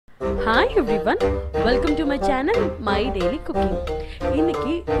Hi everyone, welcome to my channel My Daily Cooking.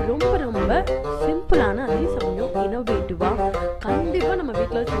 இன்னைக்கு ரொம்ப சிம்பிளான அதே சமயம் இன்னோவேட்டிவா கண்டிப்பா நம்ம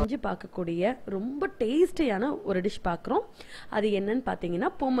வீட்ல செஞ்சு பார்க்கக்கூடிய ரொம்ப டேஸ்டியான ஒரு டிஷ் பார்க்குறோம். அது என்னன்னு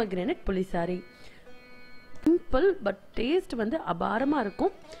பார்த்தீங்கன்னா pomegrenate pulliseri. Simple but taste அபாரமா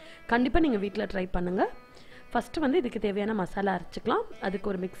இருக்கும். கண்டிப்பா நீங்க வீட்ல ட்ரை பண்ணுங்க. ஃபர்ஸ்ட் இதுக்கு தேவையான மசாலா அரைச்சுக்கலாம். அதுக்கு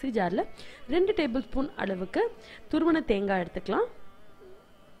ஒரு மிக்ஸி ஜார்ல 2 டேபிள் ஸ்பூன் அளவுக்கு துருவன தேங்காய் எடுத்துக்கலாம்.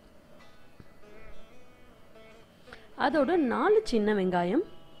 அதோட 4 சின்ன வெங்காயம்,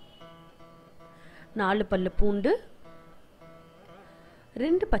 4 பல்லு பூண்டு,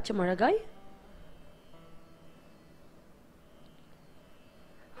 2 பச்சை மிளகாய்,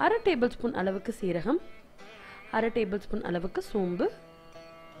 1/2 டேபிள் ஸ்பூன் அளவுக்கு சீரகம், 1/2 டேபிள் ஸ்பூன் அளவுக்கு சோம்பு,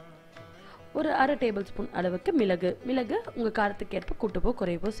 ஒரு 1/2 டேபிள் ஸ்பூன் அளவுக்கு மிளகு உங்க காரத்துக்கு ஏற்ப கூட்டவோ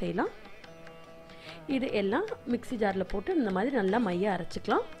குறைவோ செய்யலாம். இது எல்லாம் மிக்ஸி ஜார்ல போட்டு இந்த மாதிரி நல்லா மையா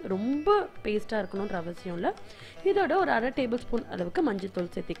அரைச்சுக்கலாம். ரொம்ப பேஸ்டா இருக்கணும்ன்ற அவசியம் இல்லை. இதோட ஒரு 1/2 டேபிள் ஸ்பூன் அளவுக்கு மஞ்சள்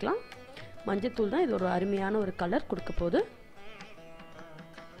சேர்த்திக்கலாம். மஞ்சள் தான் இது ஒரு அருமையான ஒரு கலர் கொடுக்க போகுது.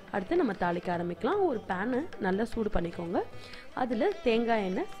 அடுத்து நம்ம தாளிக்க ஆரம்பிக்கலாம். ஒரு பேனை நல்லா சூடு பண்ணிக்கோங்க. அதில் தேங்காய்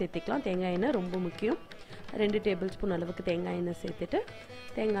எண்ணெய் சேர்த்திக்கலாம். தேங்காய் எண்ணெய் ரொம்ப முக்கியம். 2 டேபிள் ஸ்பூன் அளவுக்கு தேங்காய் எண்ணெய் சேர்த்துட்டு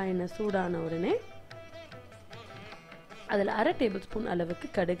தேங்காய் எண்ணெய் சூடான உடனே அதில் 1/2 டேபிள் ஸ்பூன் அளவுக்கு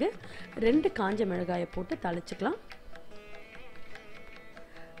கடுகு, 2 காஞ்ச மிளகாயை போட்டு தாளிச்சுக்கலாம்.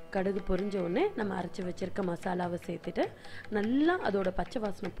 கடுகு பொரிஞ்ச உடனே நம்ம அரைச்சி வச்சிருக்க மசாலாவை சேர்த்துட்டு நல்லா அதோட பச்சை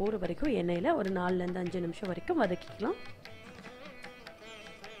வாசனை போகிற வரைக்கும் எண்ணெயில் ஒரு 4லேருந்து 5 நிமிஷம் வரைக்கும் வதக்கிக்கலாம்.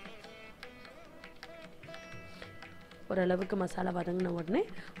 ஓரளவுக்கு மசாலா வதங்கின உடனே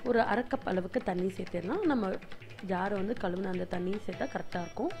ஒரு 1/2 கப் அளவுக்கு தண்ணி சேர்த்திடலாம். நம்ம ஜாரை கழுவுன அந்த தண்ணியை சேர்த்தா கரெக்டாக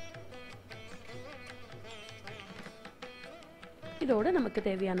இருக்கும். இதோட நமக்கு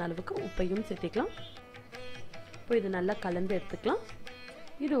தேவையான அளவுக்கு உப்பையும் சேர்த்திக்கலாம். இப்போ இது நல்லா கலந்து எடுத்துக்கலாம்.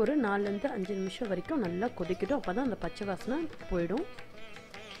 இது ஒரு 4லேருந்து 5 நிமிஷம் வரைக்கும் நல்லா கொதிக்கட்டும். அப்போ தான் அந்த பச்சை வாசனை போயிடும்.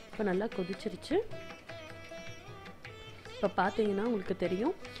 இப்போ நல்லா கொதிச்சிருச்சு. இப்போ பார்த்தீங்கன்னா உங்களுக்கு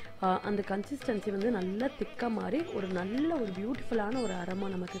தெரியும் அந்த கன்சிஸ்டன்சி நல்லா திக்காக மாறி ஒரு நல்ல ஒரு பியூட்டிஃபுல்லான ஒரு அரோமா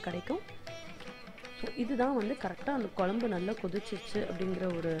நமக்கு கிடைக்கும். ஸோ இதுதான் கரெக்டாக அந்த குழம்பு நல்லா கொதிச்சிருச்சு அப்படிங்கிற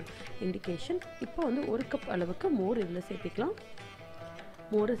ஒரு இண்டிகேஷன். இப்போ 1 கப் அளவுக்கு மோர் இதில் சேர்த்திக்கலாம்.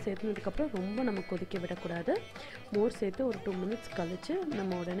 மோரை சேர்த்துனதுக்கப்புறம் ரொம்ப நம்ம கொதிக்க விடக்கூடாது. மோர் சேர்த்து ஒரு 2 மினிட்ஸ் கழித்து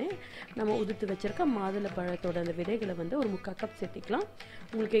நம்ம உடனே நம்ம உதுத்து வச்சுருக்க மாதுளை பழத்தோட அந்த விதைகளை ஒரு 3/4 கப் சேர்த்திக்கலாம்.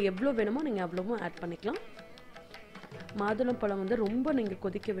 உங்களுக்கு எவ்வளோ வேணுமோ நீங்கள் அவ்வளோவும் ஆட் பண்ணிக்கலாம். மாதுளம்பழம் ரொம்ப நீங்கள்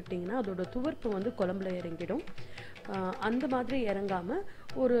கொதிக்க விட்டிங்கன்னா அதோட துவர்ப்பு குழம்புல இறங்கிடும். அந்த மாதிரி இறங்காமல்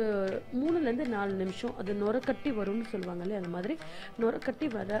ஒரு 3லேருந்து 4 நிமிஷம் அது நுரக்கட்டி வரும்னு சொல்லுவாங்கல்ல, அந்த மாதிரி நுரக்கட்டி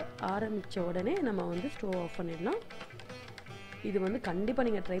வர ஆரம்பித்த உடனே நம்ம ஸ்டவ் ஆஃப் பண்ணிடலாம். இது கண்டிப்பாக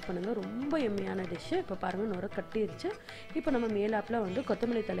நீங்கள் ட்ரை பண்ணுங்கள். ரொம்ப எம்மையான டிஷ்ஷு. இப்போ பாருங்கள் நுர கட்டிருச்சு. இப்போ நம்ம மேலாப்பில்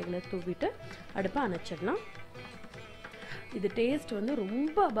கொத்தமல்லி தலைகளை தூவிட்டு அடுப்பை அணைச்சிடலாம். இது டேஸ்ட்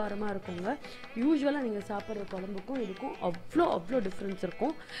ரொம்ப அபாரமாக இருக்குங்க. யூஸ்வலாக நீங்கள் சாப்பிட்ற குழம்புக்கும் இதுக்கும் அவ்வளோ டிஃப்ரென்ஸ்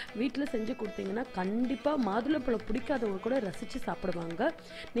இருக்கும். வீட்டில் செஞ்சு கொடுத்தீங்கன்னா கண்டிப்பாக மாதுளப்பழம் பிடிக்காதவங்க கூட ரசித்து சாப்பிடுவாங்க.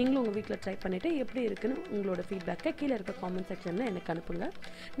 நீங்களும் உங்கள் வீட்டில் ட்ரை பண்ணிவிட்டு எப்படி இருக்குன்னு உங்களோட ஃபீட்பேக்கை கீழே இருக்க காமெண்ட் செக்ஷனில் எனக்கு அனுப்புங்க.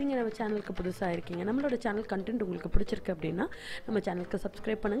 நீங்கள் நம்ம சேனலுக்கு புதுசாக இருக்கீங்க, நம்மளோட சேனல் கண்டென்ட் உங்களுக்கு பிடிச்சிருக்கு அப்படின்னா நம்ம சேனலுக்கு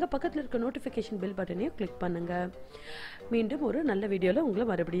சப்ஸ்கிரைப் பண்ணுங்கள். பக்கத்தில் இருக்க நோட்டிஃபிகேஷன் பெல் பட்டனையும் கிளிக் பண்ணுங்கள். மீண்டும் ஒரு நல்ல வீடியோவில் உங்களை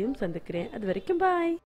மறுபடியும் சந்திக்கிறேன். அது வரைக்கும் பாய்.